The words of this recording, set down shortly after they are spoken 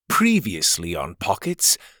Previously on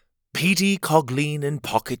Pockets, Petey, Cogleen, and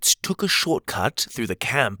Pockets took a shortcut through the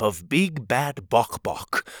camp of Big Bad Bok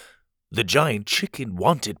Bok. The giant chicken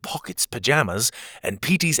wanted Pockets' pajamas and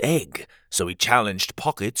Petey's egg, so he challenged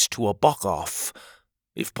Pockets to a bok-off.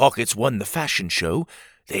 If Pockets won the fashion show,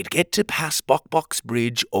 they'd get to pass Bok Bok's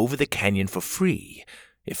bridge over the canyon for free.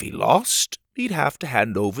 If he lost, he'd have to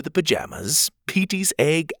hand over the pajamas, Petey's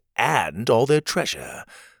egg, and all their treasure.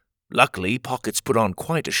 Luckily, Pockets put on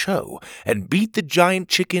quite a show and beat the giant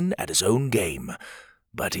chicken at his own game.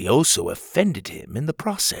 But he also offended him in the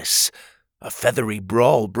process. A feathery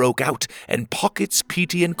brawl broke out, and Pockets,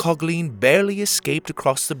 Petey, and Cogleen barely escaped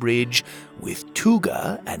across the bridge, with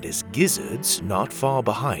Tuga and his gizzards not far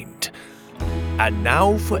behind. And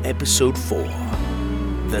now for Episode 4,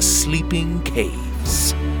 The Sleeping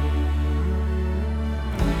Caves.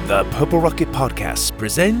 The Purple Rocket Podcast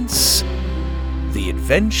presents The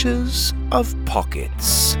Adventures of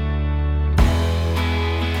Pockets.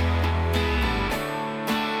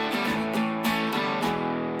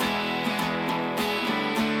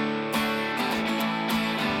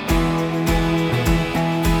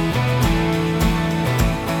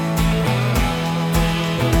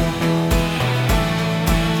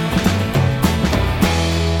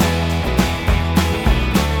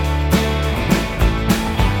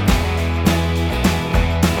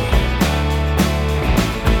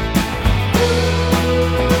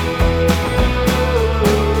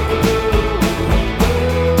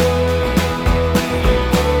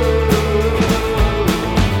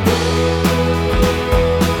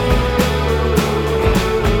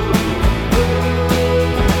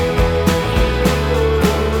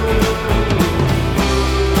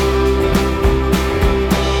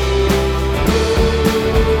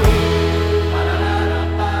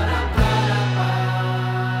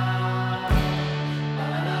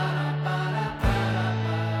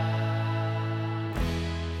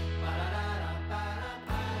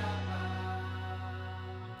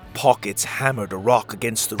 Pockets hammered a rock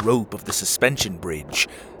against the rope of the suspension bridge.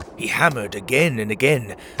 He hammered again and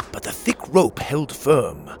again, but the thick rope held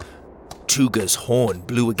firm. Tuga's horn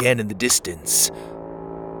blew again in the distance.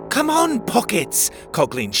 "Come on, Pockets!"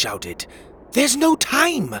 Cogleen shouted. "There's no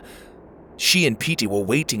time!" She and Petey were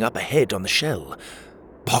waiting up ahead on the shell.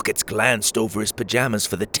 Pockets glanced over his pajamas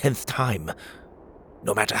for the 10th time.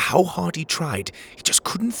 No matter how hard he tried, he just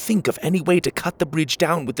couldn't think of any way to cut the bridge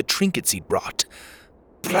down with the trinkets he'd brought.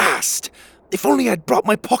 Blast! If only I'd brought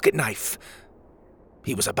my pocket knife!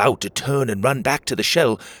 He was about to turn and run back to the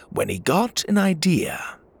shell when he got an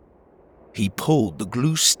idea. He pulled the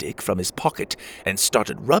glue stick from his pocket and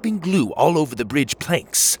started rubbing glue all over the bridge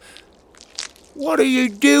planks. "What are you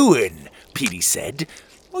doing?" Petey said.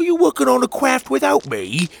 "Are you working on a craft without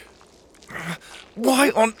me?"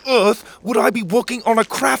 "Why on earth would I be working on a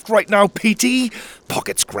craft right now, Petey?"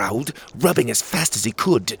 Pockets growled, rubbing as fast as he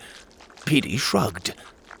could. Petey shrugged.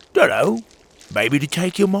 "Dunno, maybe to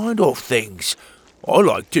take your mind off things. I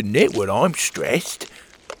like to knit when I'm stressed."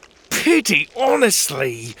 "Petey,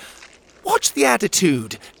 honestly!" "Watch the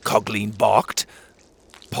attitude," Cogleen barked.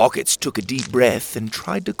 Pockets took a deep breath and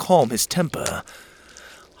tried to calm his temper.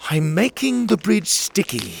 "I'm making the bridge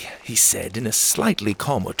sticky," he said in a slightly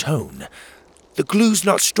calmer tone. "The glue's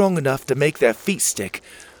not strong enough to make their feet stick,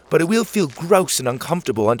 but it will feel gross and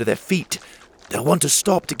uncomfortable under their feet. They'll want to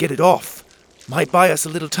stop to get it off. Might buy us a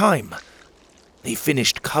little time." He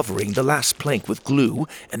finished covering the last plank with glue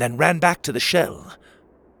and then ran back to the shell.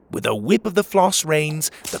 With a whip of the floss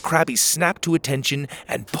reins, the crabbies snapped to attention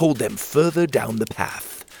and pulled them further down the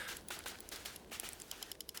path.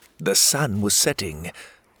 The sun was setting.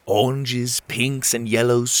 Oranges, pinks, and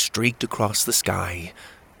yellows streaked across the sky.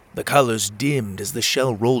 The colors dimmed as the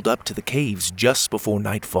shell rolled up to the caves just before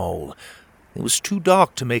nightfall. It was too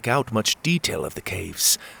dark to make out much detail of the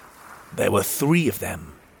caves. There were 3 of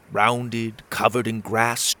them, rounded, covered in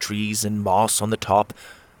grass, trees, and moss on the top,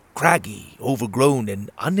 craggy, overgrown,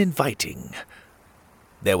 and uninviting.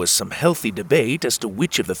 There was some healthy debate as to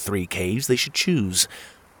which of the 3 caves they should choose,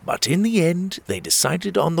 but in the end they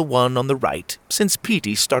decided on the one on the right, since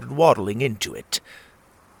Petey started waddling into it.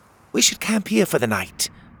 "We should camp here for the night,"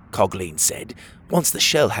 Cogleen said, once the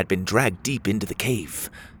shell had been dragged deep into the cave.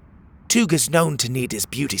 "Tuga's known to need his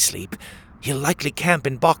beauty sleep. He'll likely camp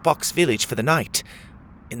in Bok Bok's village for the night.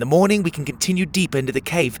 In the morning we can continue deeper into the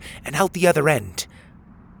cave and out the other end."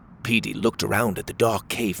 Petey looked around at the dark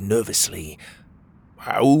cave nervously.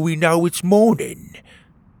 "How will we know it's morning?"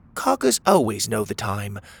 "Coggers always know the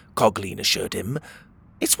time," Cogleen assured him.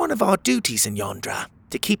 "It's one of our duties in Yondra,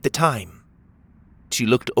 to keep the time." She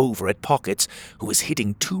looked over at Pockets, who was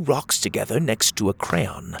hitting 2 rocks together next to a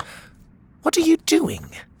crayon. "What are you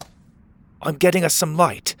doing?" I'm getting us some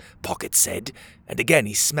light, Pocket said, and again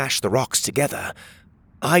he smashed the rocks together.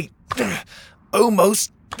 I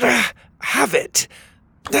almost have it.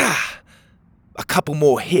 A couple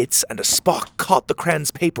more hits and a spark caught the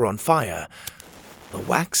cran's paper on fire. The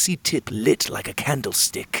waxy tip lit like a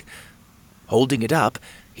candlestick. Holding it up,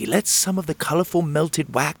 he let some of the colorful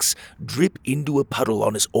melted wax drip into a puddle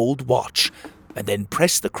on his old watch, and then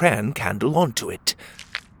pressed the cran candle onto it.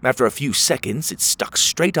 After a few seconds, it stuck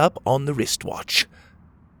straight up on the wristwatch.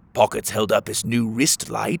 Pockets held up his new wrist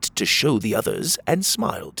light to show the others and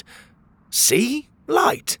smiled. See?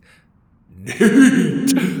 Light.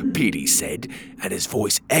 Neat, Petey said, and his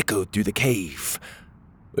voice echoed through the cave.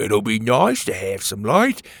 It'll be nice to have some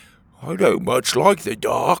light. I don't much like the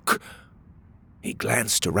dark. He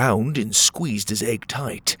glanced around and squeezed his egg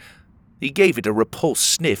tight. He gave it a repulsed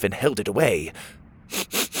sniff and held it away.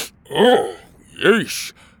 Oh,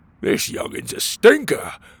 yeesh. This youngin's a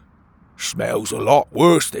stinker. Smells a lot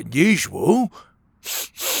worse than usual.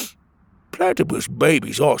 Platypus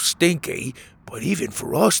babies are stinky, but even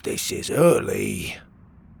for us this is early.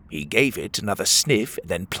 He gave it another sniff and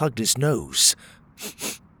then plugged his nose.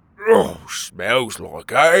 Oh, smells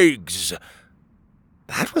like eggs.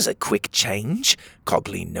 That was a quick change,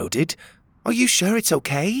 Cogleen noted. Are you sure it's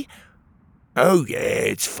okay? Oh yeah,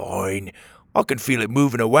 it's fine. I can feel it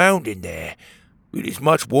moving around in there. It is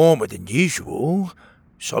much warmer than usual.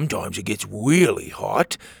 Sometimes it gets really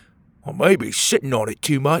hot. I may be sitting on it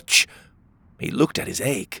too much. He looked at his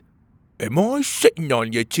egg. Am I sitting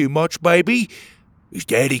on you too much, baby? Is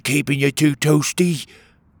Daddy keeping you too toasty?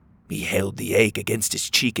 He held the egg against his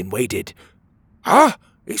cheek and waited. Ah,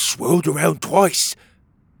 it swirled around twice.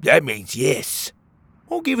 That means yes.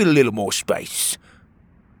 I'll give it a little more space.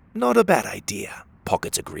 Not a bad idea,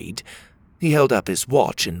 Pockets agreed. He held up his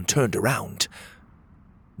watch and turned around.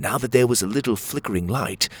 Now that there was a little flickering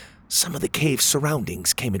light, some of the cave's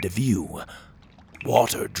surroundings came into view.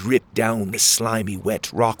 Water dripped down the slimy,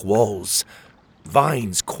 wet rock walls.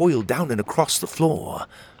 Vines coiled down and across the floor.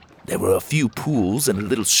 There were a few pools and a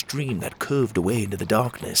little stream that curved away into the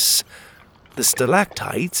darkness. The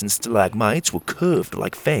stalactites and stalagmites were curved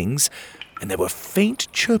like fangs, and there were faint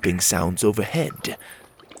chirping sounds overhead.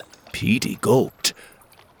 Petey gulped.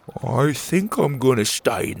 I think I'm going to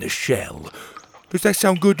stay in the shell. Does that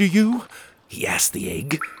sound good to you? He asked the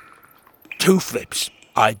egg. 2 flips.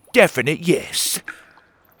 A definite yes.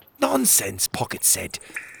 Nonsense, Pocket said.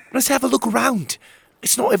 Let's have a look around.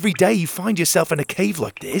 It's not every day you find yourself in a cave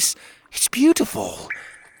like this. It's beautiful.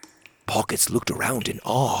 Pockets looked around in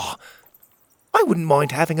awe. I wouldn't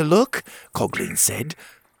mind having a look, Cogleen said.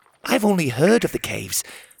 I've only heard of the caves,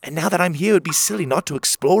 and now that I'm here it'd be silly not to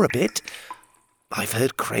explore a bit. I've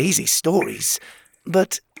heard crazy stories,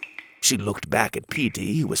 but... She looked back at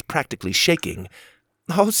Petey, who was practically shaking.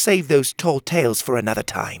 I'll save those tall tales for another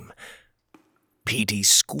time. Petey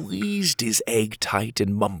squeezed his egg tight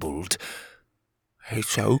and mumbled.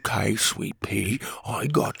 It's okay, Sweet Pea. I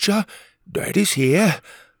gotcha. Daddy's here.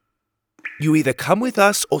 You either come with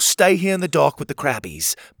us or stay here in the dark with the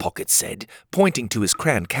crabbies, Pocket said, pointing to his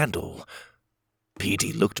cran candle.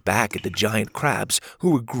 Petey looked back at the giant crabs,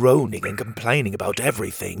 who were groaning and complaining about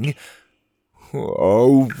everything.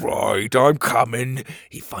 All right, I'm coming,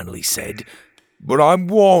 he finally said. But I'm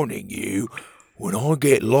warning you, when I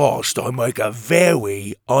get lost, I make a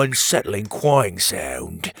very unsettling crying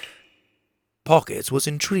sound. Pockets was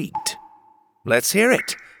intrigued. Let's hear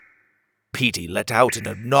it. Petey let out an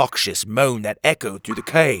obnoxious moan that echoed through the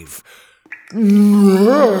cave.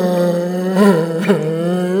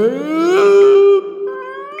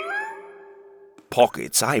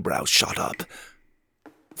 Pocket's eyebrows shot up.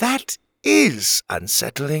 That is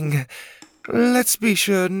unsettling. Let's be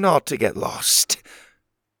sure not to get lost.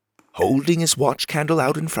 Holding his watch candle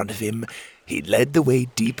out in front of him, he led the way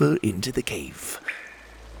deeper into the cave.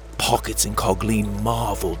 Pockets and Cogleen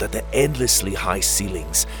marveled at the endlessly high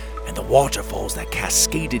ceilings and the waterfalls that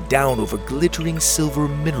cascaded down over glittering silver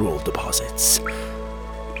mineral deposits.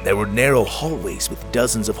 There were narrow hallways with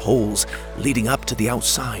dozens of holes leading up to the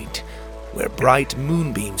outside, where bright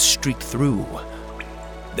moonbeams streaked through.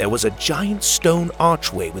 There was a giant stone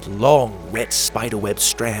archway with long, wet spiderweb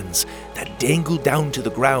strands that dangled down to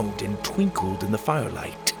the ground and twinkled in the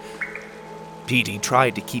firelight. Petey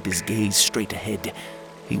tried to keep his gaze straight ahead.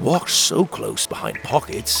 He walked so close behind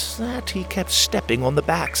Pockets that he kept stepping on the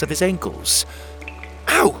backs of his ankles.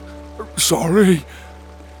 Ow! Sorry.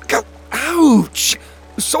 Ouch!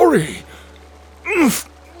 Sorry.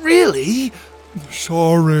 Really?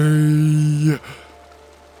 Sorry.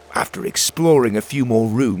 After exploring a few more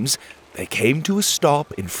rooms, they came to a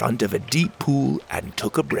stop in front of a deep pool and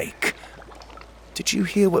took a break. "Did you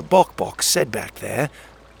hear what Bok said back there?"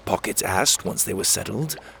 Pockets asked once they were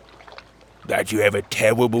settled. "That you have a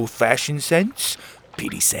terrible fashion sense?"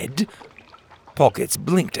 Petey said. Pockets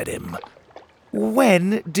blinked at him.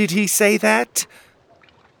 "When did he say that?"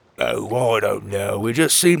 "Oh, I don't know. It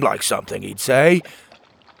just seemed like something he'd say."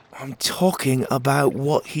 "I'm talking about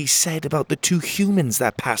what he said about the two humans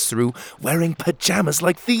that passed through wearing pajamas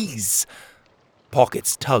like these."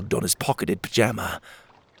 Pockets tugged on his pocketed pajama.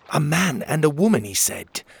 "A man and a woman," he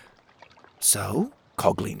said. "So?"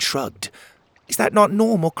 Cogleen shrugged. "Is that not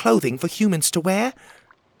normal clothing for humans to wear?"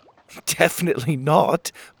 "Definitely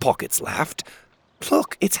not," Pockets laughed.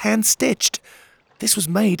 "Look, it's hand-stitched. This was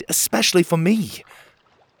made especially for me."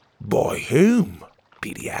 "By whom?"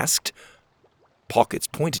 Petey asked. Pockets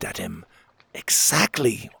pointed at him.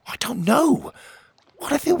 "Exactly. I don't know.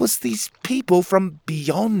 What if it was these people from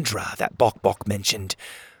Beyondra that Bok mentioned?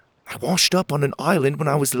 I washed up on an island when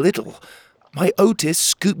I was little. My Otis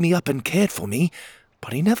scooped me up and cared for me,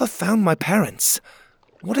 but he never found my parents.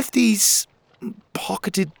 What if these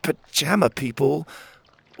pocketed pajama people,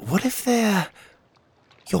 what if they're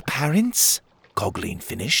your parents?" Cogleen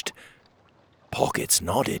finished. Pockets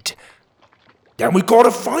nodded. "Then we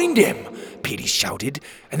gotta find him!" Petey shouted,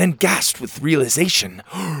 and then gasped with realization.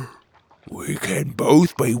 "We can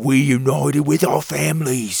both be reunited with our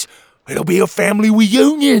families. It'll be a family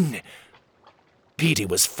reunion!" Petey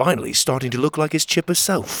was finally starting to look like his chipper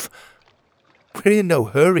self. "We're in no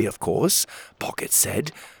hurry, of course," Pocket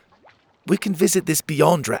said. "We can visit this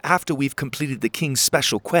Beyondra after we've completed the king's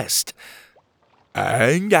special quest."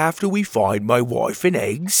 "And after we find my wife and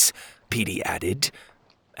eggs," Petey added.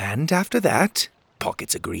 "And after that,"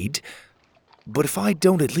 Pockets agreed. "But if I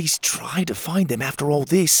don't at least try to find them after all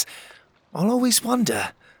this, I'll always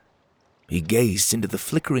wonder." He gazed into the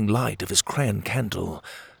flickering light of his crayon candle.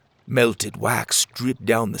 Melted wax dripped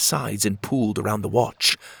down the sides and pooled around the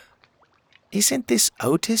watch. "Isn't this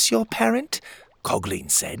Otis your parent?" Cogleen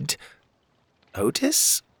said.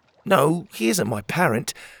 "Otis? No, he isn't my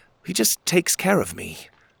parent. He just takes care of me."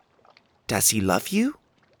 "Does he love you?"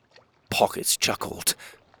 Pockets chuckled.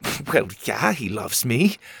 "Well, yeah, he loves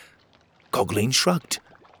me." Cogleen shrugged.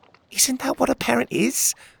 "Isn't that what a parent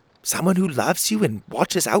is? Someone who loves you and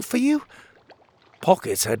watches out for you?"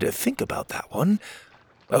 Pockets had to think about that one.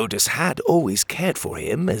 Otis had always cared for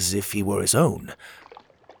him as if he were his own.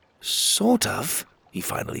 "Sort of," he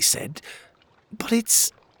finally said. "But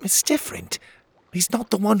it's different. He's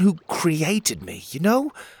not the one who created me, you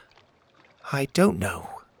know?" "I don't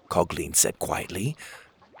know," Cogleen said quietly.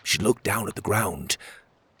 She looked down at the ground.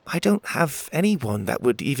 "I don't have anyone that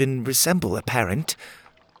would even resemble a parent."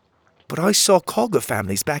 "But I saw Cogger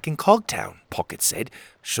families back in Cogtown," Pocket said.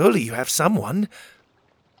 "Surely you have someone."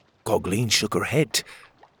 Cogleen shook her head.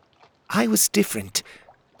 "I was different.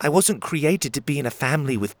 I wasn't created to be in a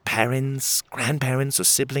family with parents, grandparents, or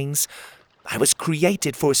siblings. I was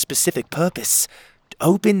created for a specific purpose, to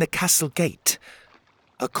open the castle gate.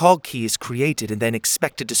 A cog key is created and then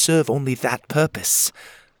expected to serve only that purpose."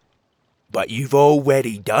 "But you've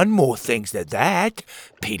already done more things than that,"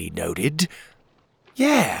 Petey noted.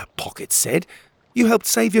 "Yeah," Pocket said. "You helped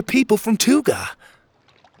save your people from Tuga."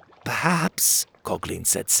 "Perhaps," Cogleen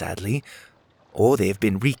said sadly. "Or they've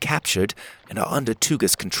been recaptured and are under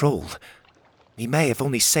Tuga's control. We may have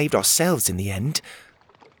only saved ourselves in the end."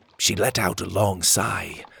 She let out a long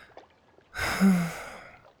sigh.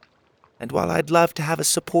 "And while I'd love to have a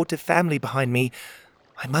supportive family behind me,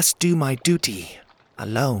 I must do my duty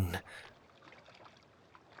alone."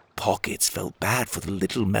 Pockets felt bad for the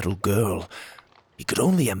little metal girl. He could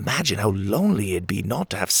only imagine how lonely it'd be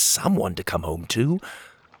not to have someone to come home to.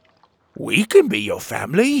 "We can be your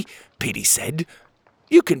family," Petey said.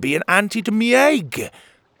 "You can be an auntie to me egg."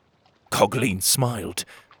 Cogleen smiled.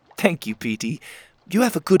 "Thank you, Petey. You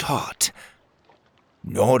have a good heart."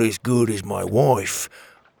 "Not as good as my wife.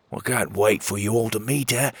 I can't wait for you all to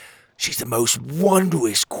meet her. She's the most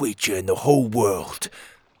wondrous creature in the whole world.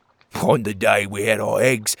 On the day we had our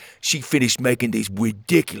eggs, she finished making these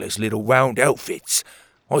ridiculous little round outfits.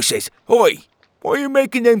 I says, 'Oi, why are you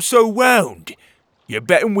making them so round? You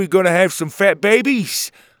betting we're gonna have some fat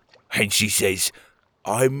babies?' And she says,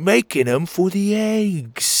 'I'm making 'em for the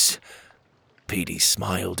eggs.'" Petey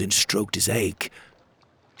smiled and stroked his egg.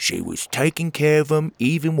 "She was taking care of 'em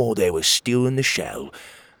even while they were still in the shell,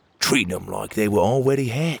 treating 'em like they were already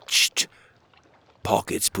hatched."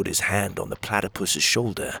 Pockets put his hand on the platypus's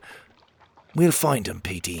shoulder. "We'll find 'em,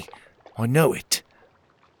 Petey. I know it."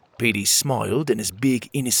 Petey smiled and his big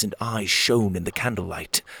innocent eyes shone in the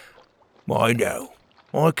candlelight. "I know.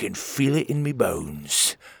 I can feel it in me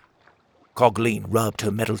bones." Cogleen rubbed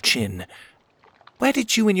her metal chin. Where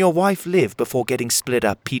did you and your wife live before getting split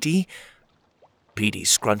up, Petey? Petey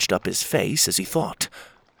scrunched up his face as he thought.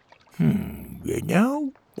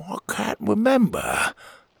 I can't remember.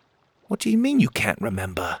 What do you mean you can't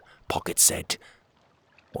remember? Pockets said.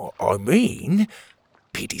 I mean,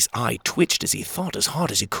 Petey's eye twitched as he thought as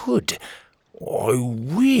hard as he could. I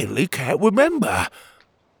really can't remember.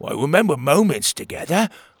 I remember moments together,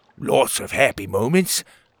 lots of happy moments,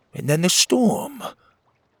 and then the storm.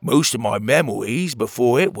 Most of my memories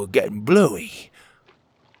before it were getting blurry.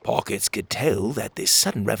 Pockets could tell that this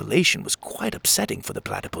sudden revelation was quite upsetting for the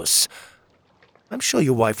platypus. I'm sure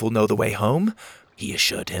your wife will know the way home, he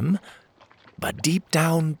assured him. But deep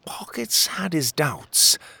down, Pockets had his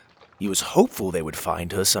doubts. He was hopeful they would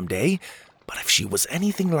find her someday, but if she was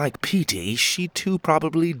anything like Petey, she too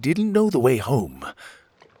probably didn't know the way home.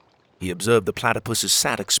 He observed the platypus's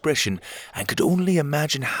sad expression and could only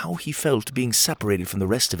imagine how he felt being separated from the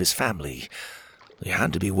rest of his family. He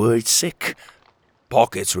had to be worried sick.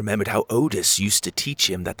 Pockets remembered how Otis used to teach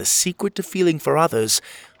him that the secret to feeling for others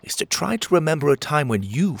is to try to remember a time when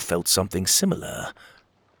you felt something similar.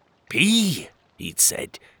 P, he'd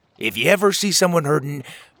said, if you ever see someone hurting,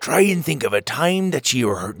 try and think of a time that you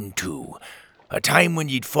were hurting too. A time when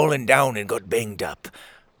you'd fallen down and got banged up.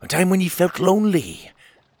 A time when you felt lonely.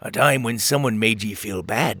 A time when someone made you feel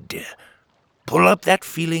bad. Pull up that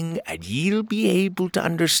feeling and you'll be able to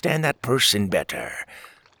understand that person better.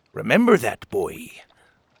 Remember that, boy.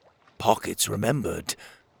 Pockets remembered.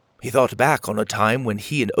 He thought back on a time when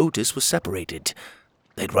he and Otis were separated.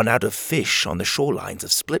 They'd run out of fish on the shorelines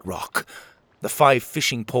of Split Rock. The 5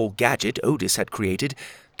 fishing pole gadget Otis had created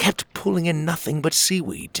kept pulling in nothing but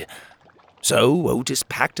seaweed. So Otis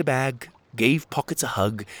packed a bag, gave Pockets a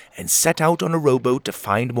hug, and set out on a rowboat to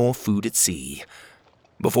find more food at sea.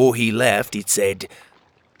 Before he left, he'd said,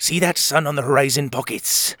 "See that sun on the horizon,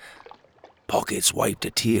 Pockets?" Pockets wiped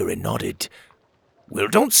a tear and nodded. "Well,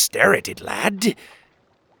 don't stare at it, lad.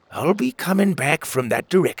 I'll be coming back from that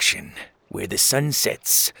direction, where the sun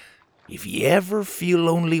sets. If you ever feel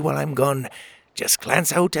lonely while I'm gone, just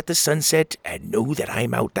glance out at the sunset and know that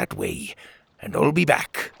I'm out that way, and I'll be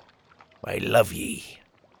back. I love ye."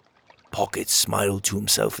 Pockets smiled to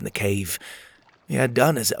himself in the cave. He had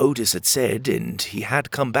done as Otis had said, and he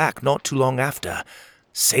had come back not too long after,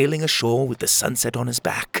 sailing ashore with the sunset on his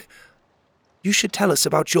back. "You should tell us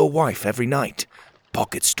about your wife every night,"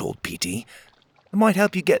 Pockets told Petey. "It might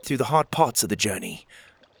help you get through the hard parts of the journey."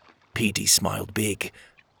 Petey smiled big.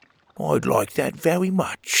 "I'd like that very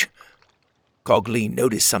much." Cogleen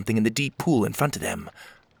noticed something in the deep pool in front of them.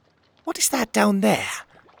 "What is that down there?"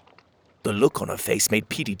 The look on her face made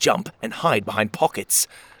Petey jump and hide behind Pockets.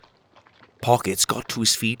 Pockets got to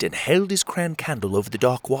his feet and held his crayon candle over the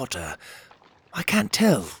dark water. "I can't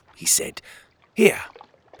tell," he said. "Here."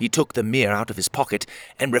 He took the mirror out of his pocket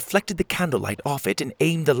and reflected the candlelight off it and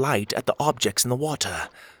aimed the light at the objects in the water.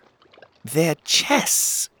 "They're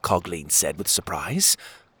chests," Cogleen said with surprise.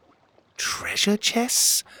 "Treasure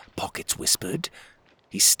chests?" Pockets whispered.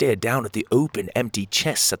 He stared down at the open, empty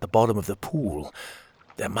chests at the bottom of the pool.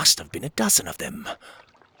 There must have been a dozen of them.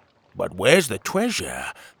 "But where's the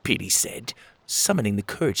treasure?" Petey said, summoning the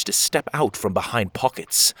courage to step out from behind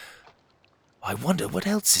Pockets. "I wonder what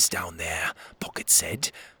else is down there," Pockets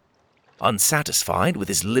said. Unsatisfied with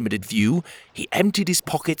his limited view, he emptied his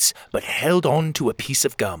pockets but held on to a piece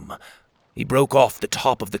of gum. He broke off the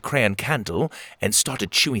top of the crayon candle and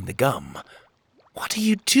started chewing the gum. "What are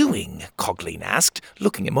you doing?" Cogleen asked,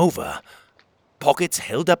 looking him over. Pockets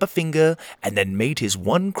held up a finger and then made his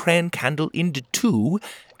one crayon candle into 2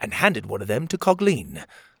 and handed one of them to Cogleen.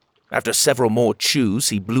 After several more chews,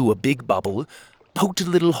 he blew a big bubble, poked a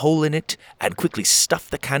little hole in it, and quickly stuffed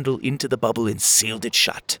the candle into the bubble and sealed it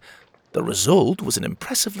shut. The result was an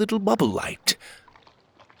impressive little bubble light.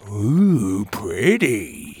 "Ooh,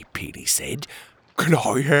 pretty," Petey said. "Can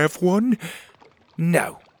I have one?"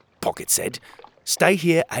 "No," Pocket said. "Stay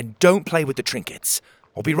here and don't play with the trinkets.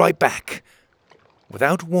 I'll be right back."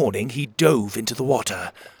 Without warning, he dove into the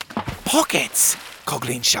water. "Pockets!"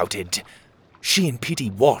 Cogleen shouted. She and Petey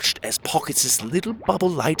watched as Pockets' little bubble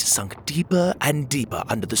light sunk deeper and deeper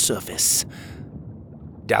under the surface.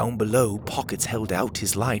 Down below, Pockets held out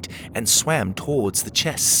his light and swam towards the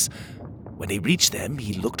chests. When he reached them,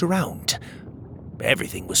 he looked around.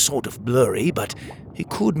 Everything was sort of blurry, but he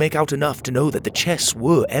could make out enough to know that the chests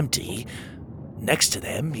were empty. Next to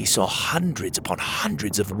them, he saw hundreds upon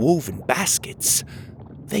hundreds of woven baskets.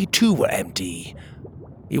 They too were empty.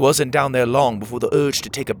 He wasn't down there long before the urge to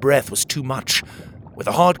take a breath was too much. With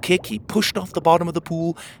a hard kick, he pushed off the bottom of the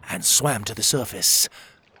pool and swam to the surface.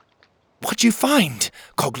 "What'd you find?"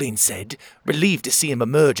 Cogleen said, relieved to see him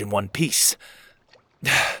emerge in one piece.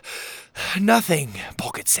 Nothing,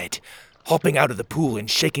 Pocket said, hopping out of the pool and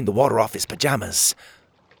shaking the water off his pajamas.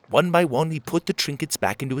 One by one, he put the trinkets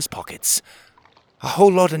back into his pockets. A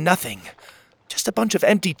whole lot of nothing. Just a bunch of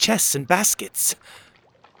empty chests and baskets.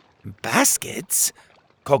 Baskets?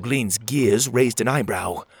 Coglin's gears raised an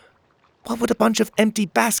eyebrow. What would a bunch of empty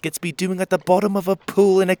baskets be doing at the bottom of a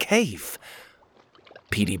pool in a cave?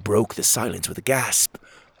 Petey broke the silence with a gasp.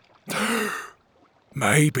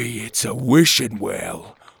 Maybe it's a wishing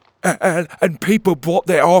well. And people brought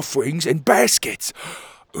their offerings in baskets.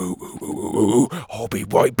 Ooh, I'll be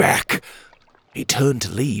right back. He turned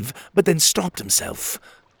to leave, but then stopped himself.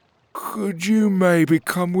 Could you maybe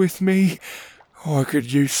come with me? I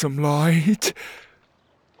could use some light.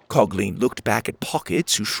 Coglin looked back at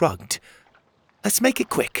Pockets, who shrugged. Let's make it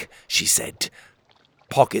quick, she said.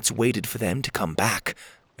 Pockets waited for them to come back,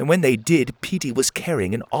 and when they did, Petey was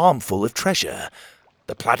carrying an armful of treasure.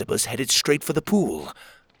 The platypus headed straight for the pool.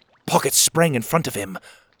 Pockets sprang in front of him.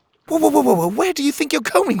 Whoa, where do you think you're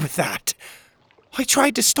going with that? I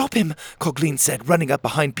tried to stop him, Coglin said, running up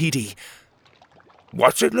behind Petey.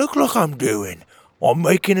 What's it look like I'm doing? I'm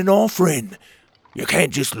making an offering. You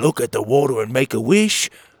can't just look at the water and make a wish.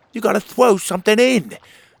 You gotta throw something in.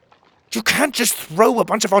 You can't just throw a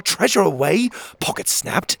bunch of our treasure away, Pocket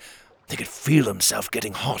snapped. They could feel himself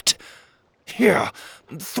getting hot. Here,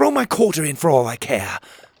 throw my quarter in for all I care.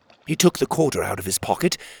 He took the quarter out of his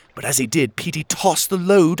pocket, but as he did, Petey tossed the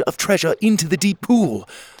load of treasure into the deep pool.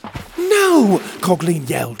 No! Coglin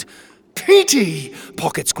yelled. Petey!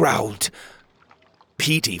 Pockets growled.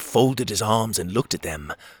 Petey folded his arms and looked at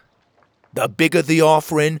them. The bigger the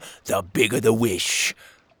offering, the bigger the wish.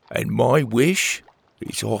 And my wish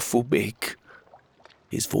is awful big.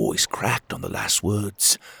 His voice cracked on the last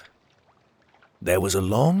words. There was a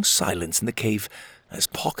long silence in the cave as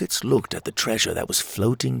Pockets looked at the treasure that was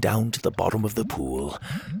floating down to the bottom of the pool.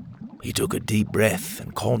 He took a deep breath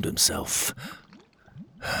and calmed himself.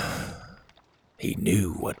 He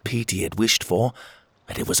knew what Petey had wished for,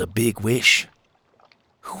 and it was a big wish.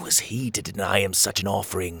 Who was he to deny him such an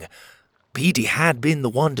offering? Petey had been the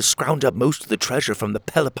one to scrounge up most of the treasure from the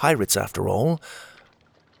Pella pirates, after all.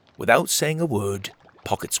 Without saying a word,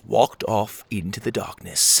 Pockets walked off into the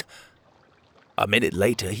darkness. A minute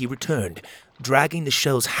later, he returned, dragging the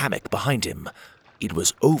shell's hammock behind him. It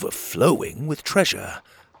was overflowing with treasure.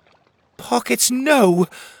 Pockets, no!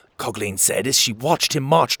 Coglin said as she watched him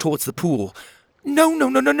march towards the pool. No!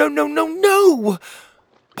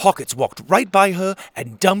 Pockets walked right by her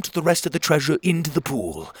and dumped the rest of the treasure into the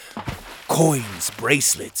pool. Coins,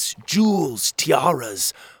 bracelets, jewels,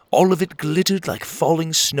 tiaras, all of it glittered like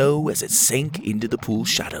falling snow as it sank into the pool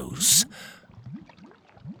shadows.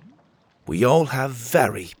 We all have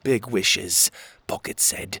very big wishes, Pockets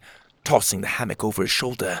said, tossing the hammock over his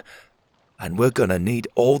shoulder. And we're gonna need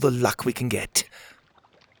all the luck we can get.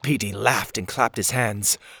 Petey laughed and clapped his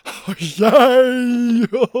hands. Yay!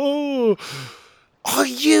 Are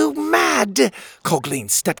you mad? Coglin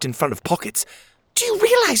stepped in front of Pockets. Do you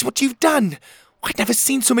realize what you've done? I've never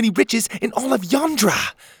seen so many riches in all of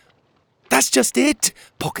Yondra. That's just it,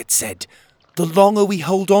 Pockets said. The longer we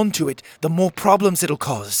hold on to it, the more problems it'll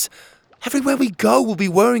cause. Everywhere we go, we'll be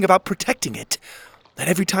worrying about protecting it. And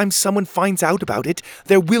every time someone finds out about it,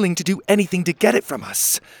 they're willing to do anything to get it from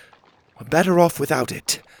us. We're better off without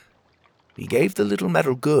it. He gave the little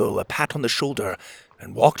metal girl a pat on the shoulder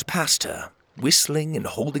and walked past her, whistling and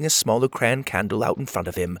holding a smaller crayon candle out in front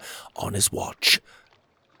of him on his watch.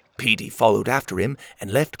 Petey followed after him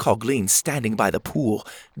and left Coglin standing by the pool,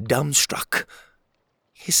 dumbstruck.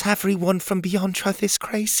 Is everyone from Beyondra this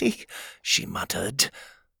crazy? She muttered.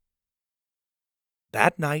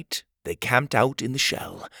 That night, they camped out in the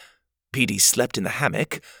shell. Petey slept in the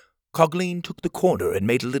hammock. Coglin took the corner and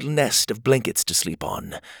made a little nest of blankets to sleep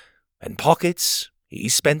on. And Pockets, he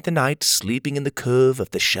spent the night sleeping in the curve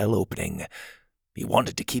of the shell opening. He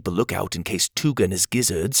wanted to keep a lookout in case Tuga and his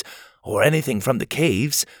gizzards, or anything from the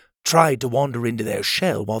caves, tried to wander into their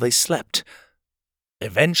shell while they slept.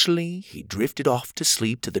 Eventually, he drifted off to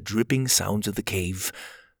sleep to the dripping sounds of the cave,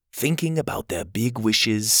 thinking about their big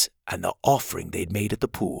wishes and the offering they'd made at the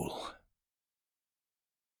pool.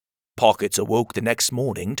 Pockets awoke the next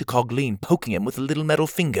morning to Coglin poking him with a little metal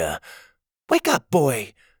finger. Wake up,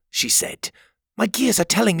 boy, she said. My gears are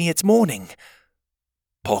telling me it's morning.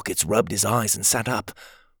 Pockets rubbed his eyes and sat up.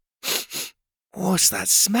 What's that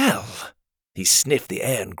smell? He sniffed the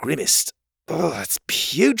air and grimaced. Oh, it's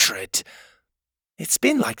putrid. It's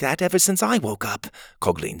been like that ever since I woke up,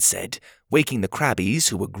 Coglin said, waking the crabbies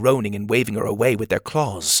who were groaning and waving her away with their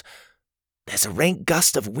claws. There's a rank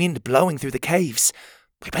gust of wind blowing through the caves.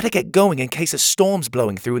 We better get going in case a storm's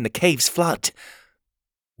blowing through and the caves flood.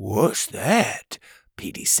 "What's that?"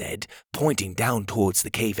 Petey said, pointing down towards the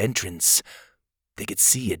cave entrance. They could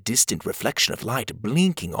see a distant reflection of light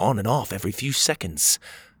blinking on and off every few seconds.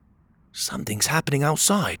 "Something's happening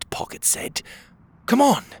outside," Pocket said. "Come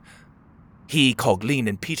on!" He, Cogleen,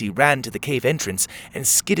 and Petey ran to the cave entrance and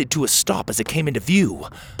skidded to a stop as it came into view.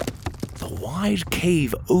 The wide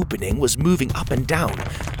cave opening was moving up and down,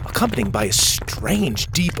 accompanied by a strange,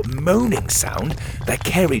 deep moaning sound that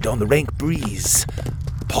carried on the rank breeze.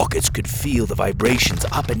 Pockets could feel the vibrations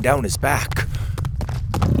up and down his back.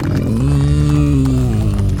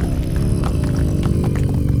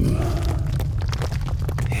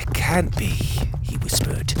 "It can't be," he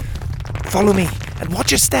whispered. "Follow me and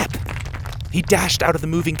watch your step." He dashed out of the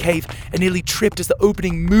moving cave and nearly tripped as the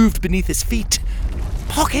opening moved beneath his feet.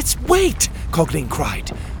 "Pockets, wait!" Cogleen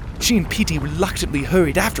cried. She and Petey reluctantly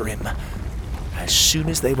hurried after him. As soon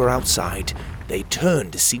as they were outside, they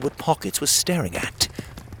turned to see what Pockets was staring at.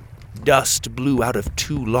 Dust blew out of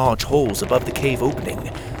 2 large holes above the cave opening.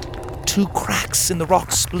 2 cracks in the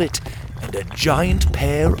rock split, and a giant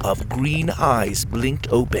pair of green eyes blinked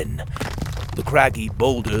open. The craggy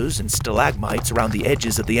boulders and stalagmites around the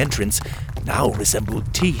edges of the entrance now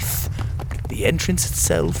resembled teeth. The entrance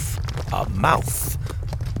itself, a mouth.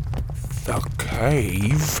 "The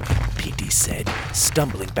cave," Petey said,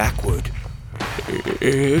 stumbling backward.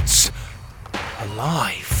 "It's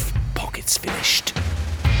alive," Pockets finished.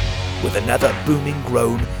 With another booming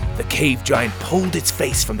groan, the cave giant pulled its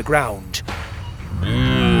face from the ground.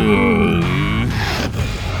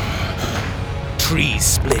 Trees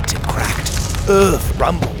split and cracked, earth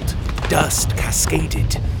rumbled, dust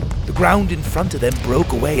cascaded. The ground in front of them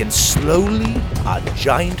broke away, and slowly a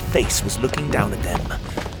giant face was looking down at them.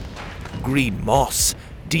 Green moss,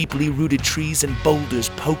 deeply rooted trees, and boulders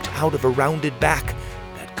poked out of a rounded back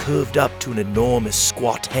that curved up to an enormous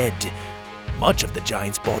squat head. Much of the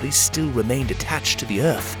giant's body still remained attached to the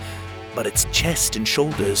earth, but its chest and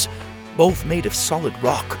shoulders, both made of solid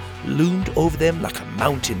rock, loomed over them like a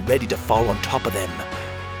mountain ready to fall on top of them.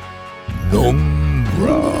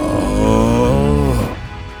 "Nongra,"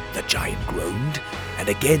 the giant groaned, and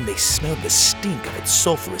again they smelled the stink of its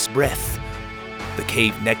sulphurous breath. The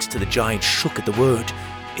cave next to the giant shook at the word,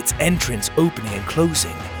 its entrance opening and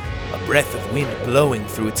closing, a breath of wind blowing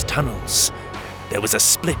through its tunnels. There was a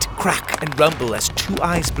split, crack, and rumble as 2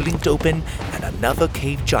 eyes blinked open and another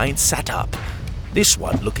cave giant sat up, this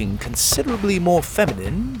one looking considerably more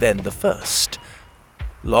feminine than the first.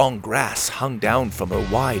 Long grass hung down from her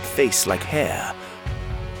wide face like hair.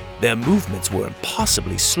 Their movements were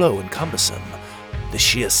impossibly slow and cumbersome. The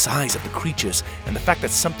sheer size of the creatures and the fact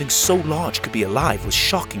that something so large could be alive was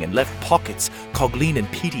shocking and left Pockets, Cogleen,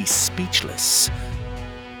 and Petey speechless.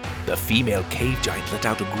 The female cave giant let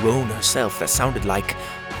out a groan herself that sounded like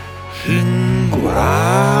 "Hingra,"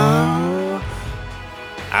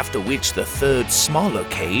 after which the third, smaller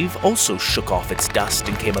cave also shook off its dust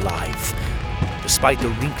and came alive. Despite the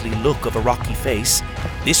wrinkly look of a rocky face,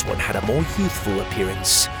 this one had a more youthful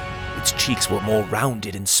appearance. Its cheeks were more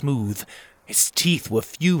rounded and smooth. Its teeth were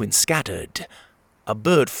few and scattered. A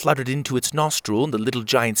bird fluttered into its nostril, and the little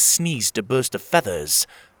giant sneezed a burst of feathers.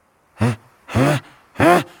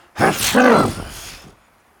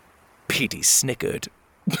 Petey snickered.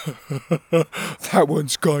 "That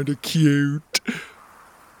one's kinda cute."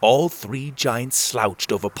 All 3 giants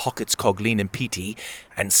slouched over Pockets, Cogleen, and Petey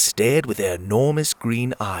and stared with their enormous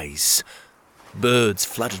green eyes. Birds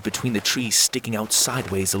fluttered between the trees sticking out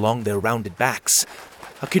sideways along their rounded backs.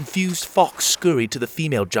 A confused fox scurried to the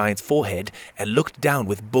female giant's forehead and looked down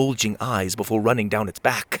with bulging eyes before running down its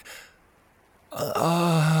back.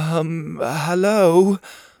 Hello?"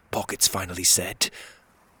 Pockets finally said.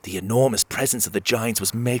 The enormous presence of the giants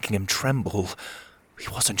was making him tremble. He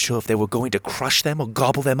wasn't sure if they were going to crush them or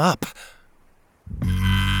gobble them up.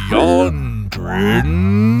 "Yondrin,"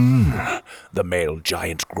 the male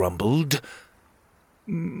giant grumbled.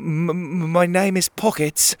 My name is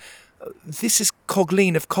Pockets. This is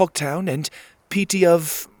Cogleen of Cogtown and Petey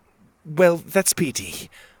of... well, that's Petey."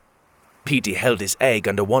 Petey held his egg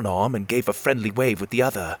under one arm and gave a friendly wave with the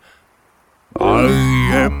other. "I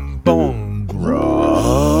am Bongra,"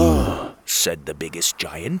 said the biggest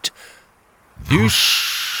giant. "This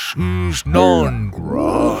is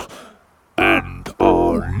Nongra, and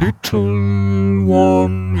our little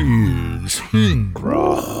one is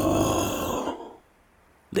Hingra."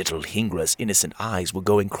 Little Hingra's innocent eyes were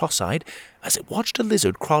going cross-eyed as it watched a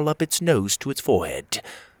lizard crawl up its nose to its forehead.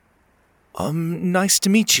 Nice to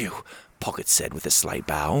meet you," Pockets said with a slight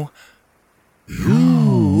bow.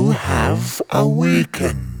 "You have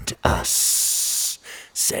awakened us,"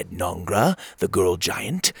 said Nongra, the girl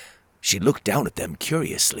giant. She looked down at them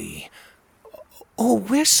curiously. "Oh,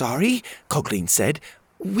 we're sorry," Coughlin said.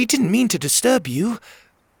 "We didn't mean to disturb you."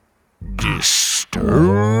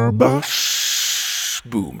 "Disturb us?"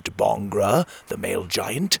 boomed Bongra, the male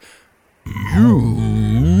giant.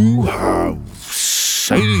 "You have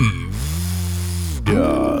saved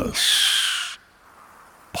us."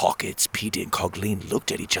 Pockets, Petey, and Coughlin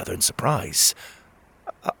looked at each other in surprise.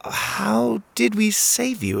 How did we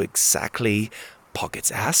save you exactly?"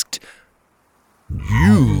 Pockets asked.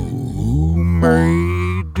 "You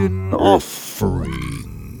made an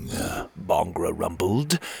offering," Bongra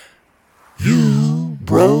rumbled. "You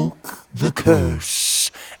broke the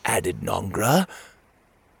curse," added Nongra.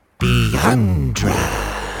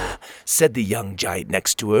 "Beyondra," said the young giant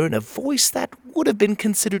next to her in a voice that would have been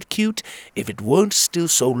considered cute if it weren't still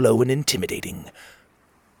so low and intimidating.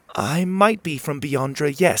 "I might be from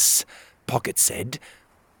Beyondra, yes," Pocket said.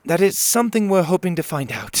 "That is something we're hoping to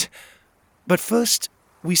find out. But first,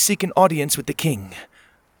 we seek an audience with the king."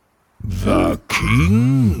 "The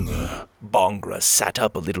king?" Bongra sat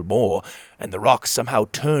up a little more, and the rock somehow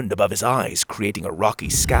turned above his eyes, creating a rocky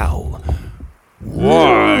scowl.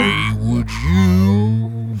 "Why would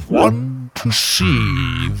you want to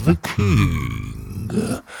see the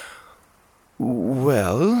king?"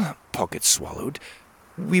 "Well," Pocket swallowed,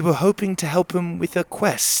 "we were hoping to help him with a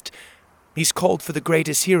quest. He's called for the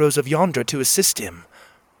greatest heroes of Yondra to assist him."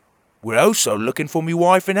 "We're also looking for me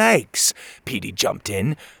wife and eggs," Petey jumped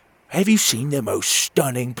in. "Have you seen the most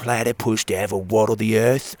stunning platypus to ever waddle the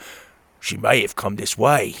earth? She may have come this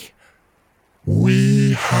way."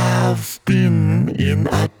 "We have been in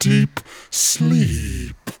a deep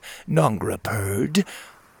sleep," Nongra purred.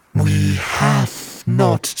 "We have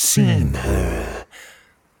not seen her."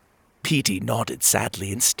 Petey nodded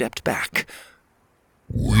sadly and stepped back.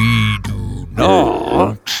 "We do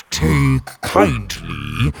not take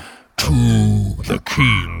kindly to the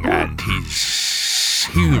king and his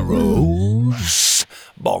heroes,"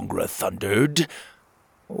 Bongra thundered.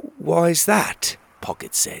 "Why's that?"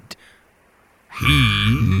 Pocket said.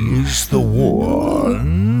 "He is the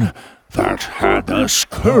one that had us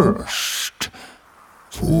cursed.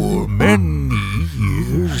 For many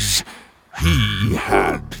years, he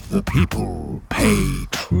had the people pay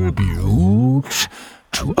tribute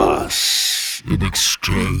to us in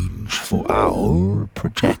exchange for our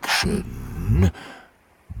protection.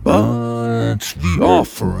 But the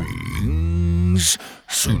offerings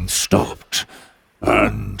soon stopped,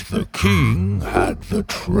 and the king had the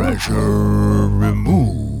treasure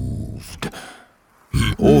removed.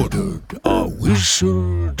 He ordered a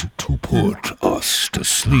wizard to put us to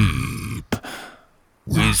sleep.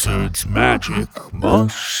 Wizard's magic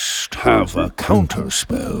must have a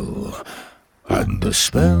counterspell, and the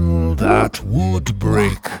spell that would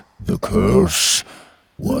break the curse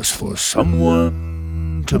was for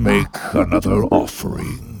someone to make another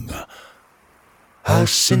offering." "A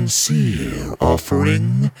sincere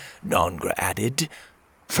offering," Nongra added,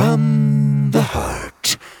 "from the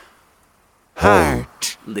heart."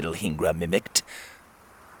 "Heart," Little Hingra mimicked.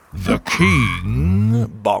 "The king,"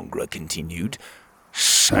 Bongra continued,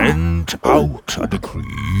 "sent out a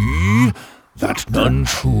decree that none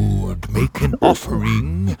should make an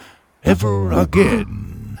offering ever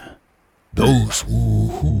again. Those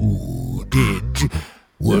who did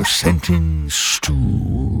were sentenced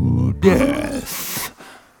to death."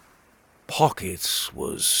 Pockets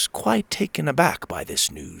was quite taken aback by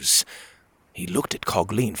this news. He looked at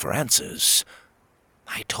Coughlin for answers.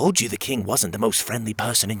 "I told you the king wasn't the most friendly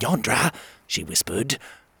person in Yondra," she whispered.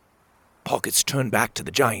 Pockets turned back to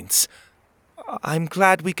the giants. "I'm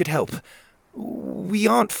glad we could help. We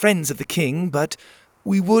aren't friends of the king, but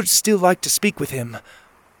we would still like to speak with him.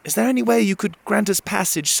 Is there any way you could grant us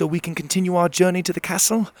passage so we can continue our journey to the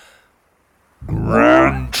castle?"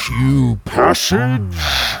 "Grant you passage?"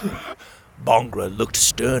 Bongra looked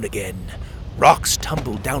stern again. Rocks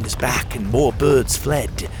tumbled down his back and more birds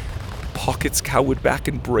fled. Pockets cowered back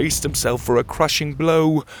and braced himself for a crushing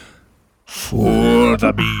blow. "For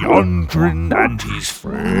the Beyondrin and his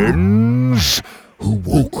friends, who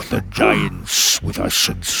woke the giants with a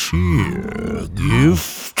sincere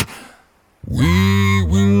gift, we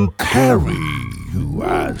will carry you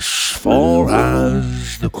as far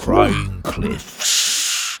as the Crying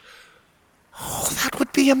Cliffs." "Oh, that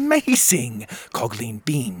would be amazing!" Coughlin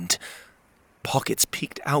beamed. Pockets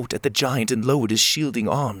peeked out at the giant and lowered his shielding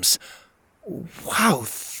arms. "Wow,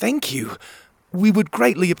 thank you. We would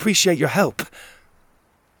greatly appreciate your help."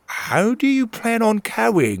 "How do you plan on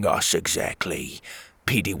carrying us exactly?"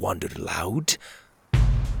 Petey wondered aloud.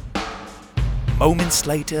 Moments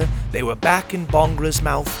later, they were back in Bongra's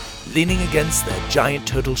mouth, leaning against their giant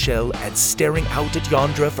turtle shell and staring out at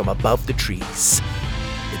Yondra from above the trees.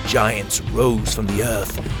 The giants rose from the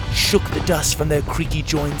earth, shook the dust from their creaky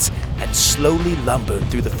joints, and slowly lumbered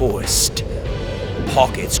through the forest.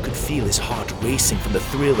 Pockets could feel his heart racing from the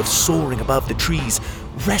thrill of soaring above the trees,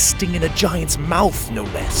 resting in a giant's mouth, no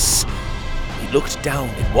less. He looked down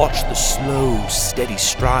and watched the slow, steady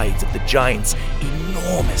strides of the giant's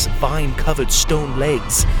enormous vine-covered stone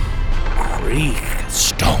legs. Creak,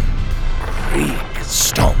 stomp, creak,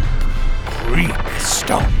 stomp, creak,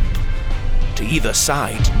 stomp. To either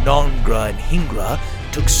side, Nongra and Hingra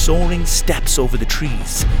took soaring steps over the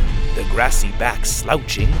trees, their grassy backs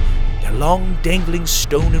slouching, their long dangling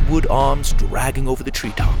stone and wood arms dragging over the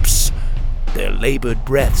treetops. Their labored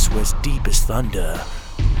breaths were as deep as thunder.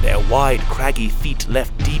 Their wide, craggy feet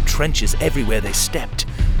left deep trenches everywhere they stepped.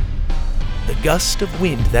 The gust of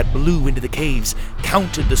wind that blew into the caves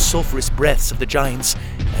countered the sulphurous breaths of the giants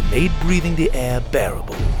and made breathing the air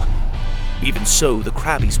bearable. Even so, the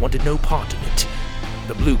crabbies wanted no part of it.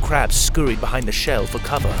 The blue crab scurried behind the shell for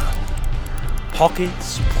cover.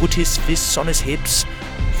 Pockets put his fists on his hips,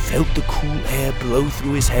 felt the cool air blow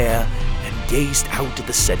through his hair, and gazed out at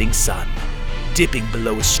the setting sun, dipping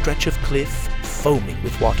below a stretch of cliff, foaming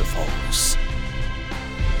with waterfalls.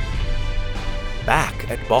 Back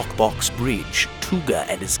at Bok-Bok's bridge, Tuga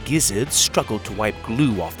and his gizzards struggled to wipe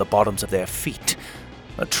glue off the bottoms of their feet.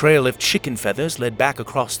 A trail of chicken feathers led back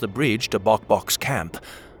across the bridge to Bok-Bok's camp.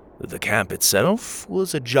 The camp itself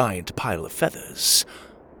was a giant pile of feathers.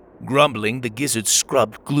 Grumbling, the gizzards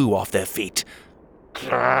scrubbed glue off their feet.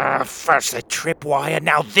 First the tripwire,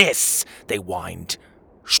 now this, they whined.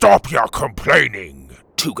 Stop your complaining,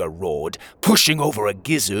 Tuga roared, pushing over a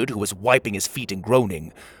gizzard who was wiping his feet and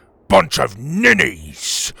groaning. Bunch of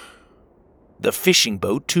ninnies! The fishing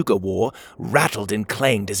boat Tuga wore rattled and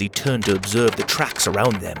clanged as he turned to observe the tracks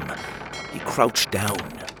around them. He crouched down,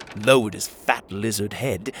 lowered his fat lizard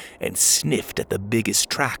head, and sniffed at the biggest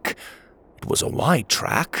track. It was a wide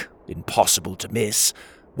track, impossible to miss,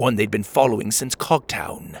 one they'd been following since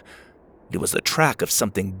Cogtown. It was the track of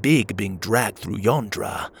something big being dragged through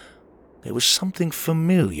Yondra. There was something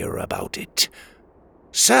familiar about it.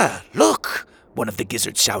 "Sir, look!" one of the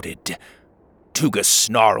gizzards shouted. Tuga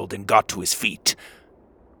snarled and got to his feet.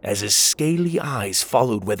 As his scaly eyes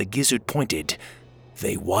followed where the gizzard pointed,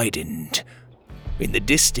 they widened. In the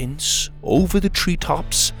distance, over the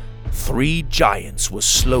treetops, 3 giants were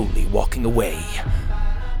slowly walking away.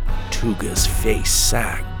 Tuga's face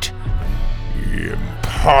sagged.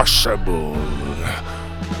 Impossible.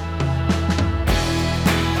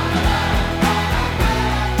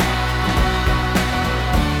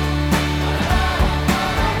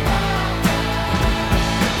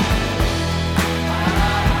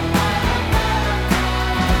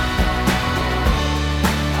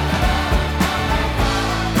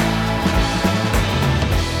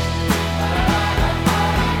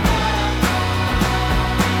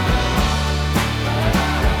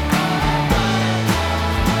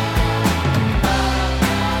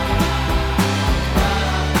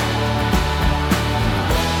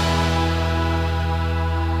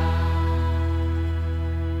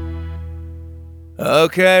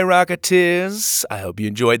 Okay, Rocketeers, I hope you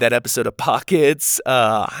enjoyed that episode of Pockets.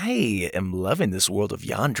 I am loving this world of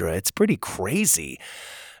Yondra. It's pretty crazy.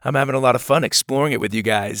 I'm having a lot of fun exploring it with you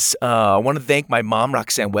guys. I want to thank my mom,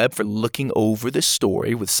 Roxanne Webb, for looking over the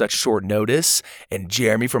story with such short notice, and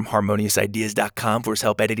Jeremy from HarmoniousIdeas.com for his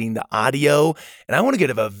help editing the audio. And I want to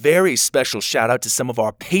give a very special shout out to some of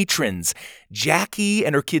our patrons, Jackie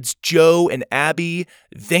and her kids Joe and Abby.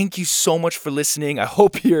 Thank you so much for listening. I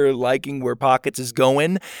hope you're liking where Pockets is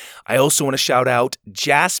going. I also want to shout out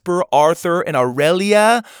Jasper, Arthur, and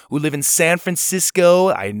Aurelia, who live in San Francisco.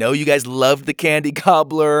 I know you guys loved The Candy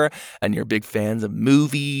Cobbler, and you're big fans of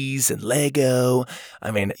movies and Lego.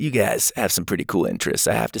 I mean, you guys have some pretty cool interests,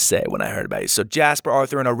 I have to say, when I heard about you. So Jasper,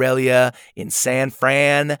 Arthur, and Aurelia in San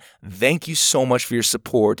Fran, thank you so much for your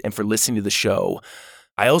support and for listening to the show.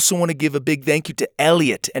 I also want to give a big thank you to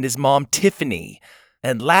Elliot and his mom, Tiffany.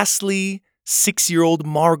 And lastly, 6-year-old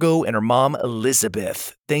Margot and her mom,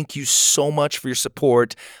 Elizabeth. Thank you so much for your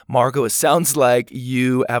support. Margot, it sounds like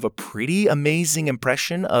you have a pretty amazing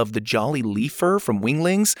impression of the Jolly Leafer from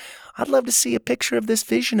Winglings. I'd love to see a picture of this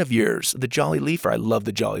vision of yours, the Jolly Leafer. I love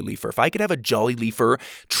the Jolly Leafer. If I could have a Jolly Leafer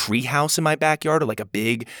treehouse in my backyard, or like a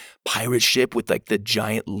big pirate ship with like the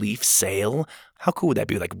giant leaf sail, How cool would that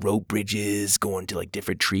be? Like rope bridges going to like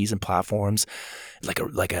different trees and platforms, like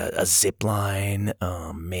a zip line.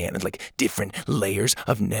 Man, and like different layers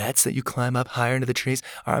of nets that you climb up higher into the trees.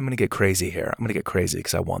 All right, I'm gonna get crazy here. I'm gonna get crazy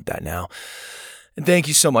because I want that now. And thank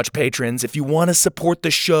you so much, patrons. If you want to support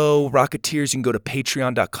the show, Rocketeers, you can go to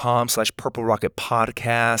patreon.com/Purple Rocket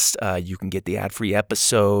Podcast. You can get the ad-free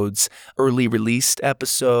episodes, early released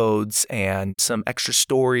episodes, and some extra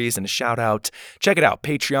stories and a shout out. Check it out,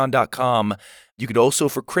 patreon.com. You could also,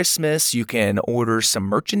 for Christmas, you can order some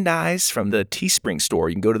merchandise from the Teespring store.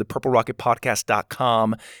 You can go to the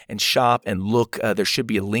purplerocketpodcast.com and shop and look. There should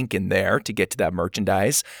be a link in there to get to that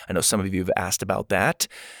merchandise. I know some of you have asked about that.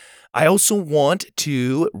 I also want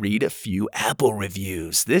to read a few Apple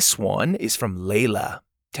reviews. This one is from Layla,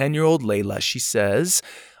 10-year-old Layla. She says,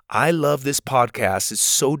 I love this podcast. It's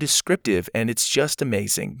so descriptive and it's just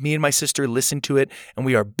amazing. Me and my sister listen to it and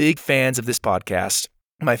we are big fans of this podcast.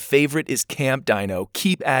 My favorite is Camp Dino.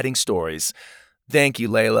 Keep adding stories. Thank you,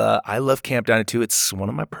 Layla. I love Camp Dino too. It's one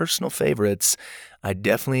of my personal favorites. I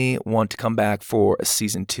definitely want to come back for a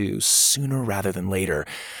season 2 sooner rather than later.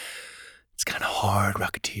 It's kind of hard,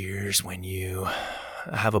 Rocketeers, when you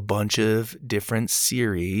have a bunch of different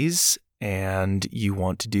series and you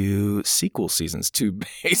want to do sequel seasons to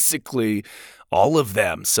basically all of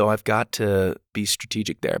them. So I've got to be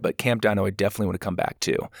strategic there. But Camp Dino, I definitely want to come back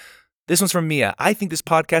to. This one's from Mia. I think this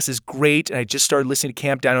podcast is great, and I just started listening to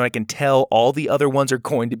Camp Dino, and I can tell all the other ones are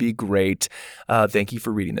going to be great. Thank you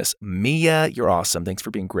for reading this. Mia, you're awesome. Thanks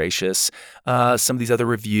for being gracious. Some of these other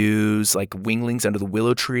reviews, like Winglings Under the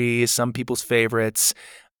Willow Tree, is some people's favorites.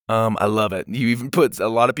 I love it. You even a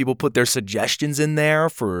lot of people put their suggestions in there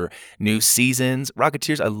for new seasons.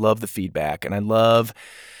 Rocketeers, I love the feedback, and I love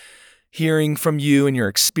hearing from you and your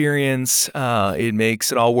experience. It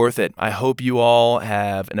makes it all worth it. I hope you all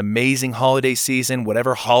have an amazing holiday season,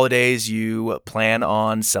 whatever holidays you plan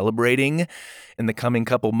on celebrating in the coming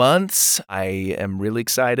couple months. I am really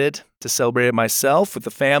excited to celebrate it myself with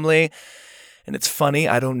the family. And it's funny,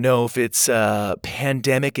 I don't know if it's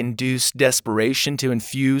pandemic-induced desperation to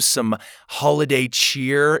infuse some holiday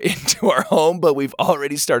cheer into our home, but we've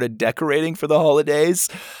already started decorating for the holidays.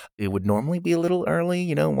 It would normally be a little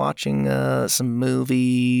early, watching some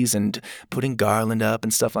movies and putting garland up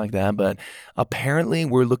and stuff like that, but apparently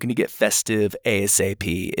we're looking to get festive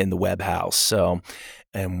ASAP in the Webb house,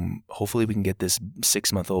 and hopefully we can get this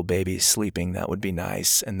 6-month-old baby sleeping. That would be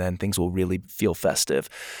nice. And then things will really feel festive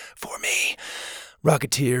for me.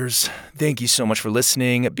 Rocketeers, thank you so much for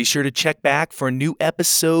listening. Be sure to check back for a new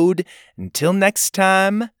episode. Until next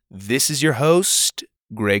time, this is your host,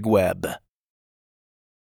 Greg Webb.